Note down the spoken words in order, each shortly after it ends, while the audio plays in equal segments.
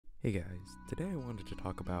Hey guys, today I wanted to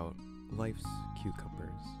talk about life's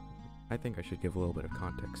cucumbers. I think I should give a little bit of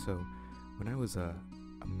context. So, when I was a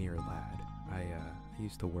mere lad, I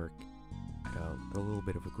used to work at a little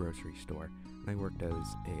bit of a grocery store, and I worked as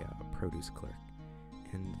a produce clerk.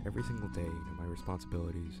 And every single day, my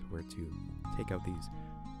responsibilities were to take out these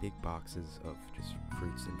big boxes of just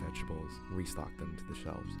fruits and vegetables, and restock them to the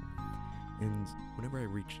shelves. And whenever I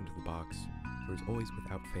reached into the box, there was always,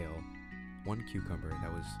 without fail, one cucumber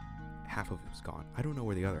that was half of it was gone. I don't know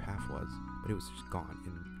where the other half was, but it was just gone,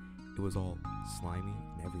 and it was all slimy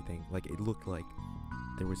and everything. Like, it looked like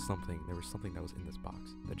there was something that was in this box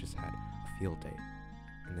that just had a field day,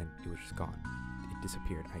 and then it was just gone. It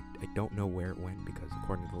disappeared. I don't know where it went, because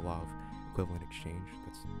according to the law of equivalent exchange,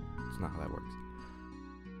 that's not how that works.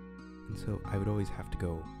 And so I would always have to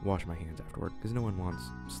go wash my hands afterward, because no one wants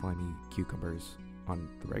slimy cucumbers on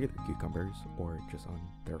the regular cucumbers, or just on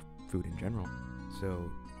their food in general.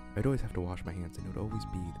 So I'd always have to wash my hands, and it would always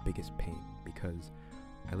be the biggest pain, because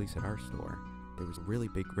at least at our store, there was a really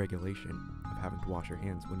big regulation of having to wash your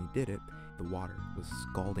hands. When you did it, the water was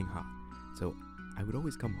scalding hot. So I would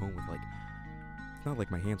always come home with, like, it's not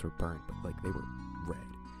like my hands were burnt, but like they were red.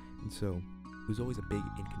 And so it was always a big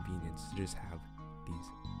inconvenience to just have these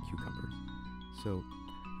cucumbers. So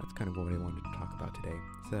that's kind of what I wanted to talk about today,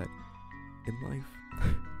 is that in life,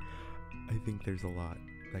 I think there's a lot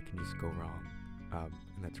that can just go wrong,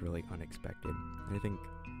 and that's really unexpected. And I think,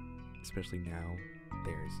 especially now,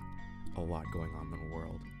 there's a lot going on in the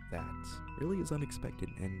world that really is unexpected,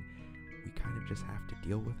 and we kind of just have to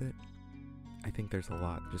deal with it. I think there's a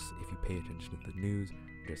lot, just if you pay attention to the news,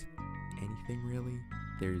 just anything really,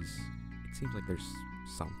 it seems like there's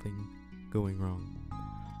something going wrong.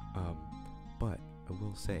 But I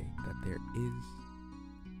will say that there is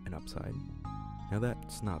an upside. Now,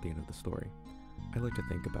 that's not the end of the story. I like to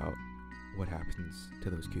think about what happens to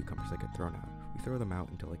those cucumbers that get thrown out. We throw them out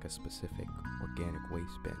into like a specific organic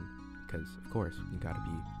waste bin, because of course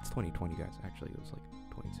it's 2020, guys. Actually, it was like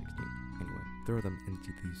 2016. Anyway, throw them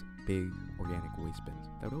into these big organic waste bins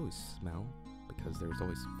that would always smell, because there was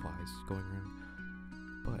always flies going around.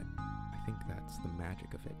 But I think that's the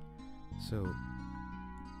magic of it. So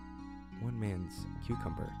one man's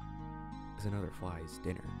cucumber is another fly's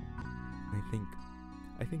dinner. And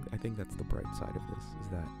I think that's the bright side of this, is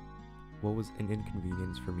that what was an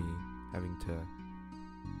inconvenience for me having to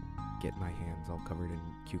get my hands all covered in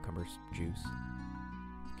cucumber juice.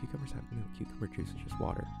 Cucumber juice is just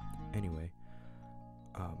water. Anyway,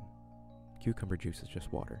 cucumber juice is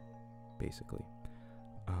just water, basically.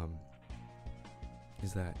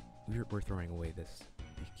 Is that we're throwing away these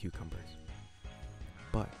cucumbers,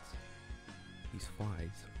 but these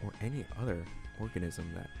flies, or any other organism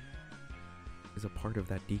that is a part of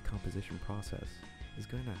that decomposition process, is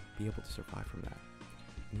going to be able to survive from that.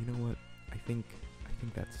 And you know what? I think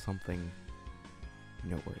that's something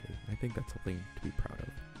noteworthy. I think that's something to be proud of.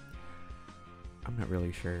 I'm not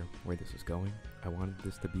really sure where this is going. I wanted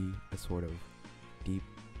this to be a sort of deep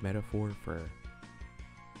metaphor for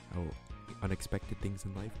how unexpected things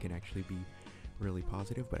in life can actually be really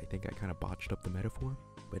positive, but I think I kind of botched up the metaphor.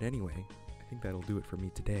 But anyway, I think that'll do it for me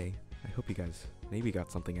today. I hope you guys maybe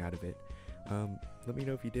got something out of it. Let me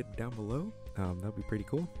know if you did down below. That'd be pretty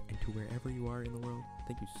cool. And to wherever you are in the world,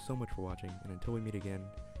 thank you so much for watching, and until we meet again,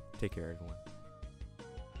 take care, everyone.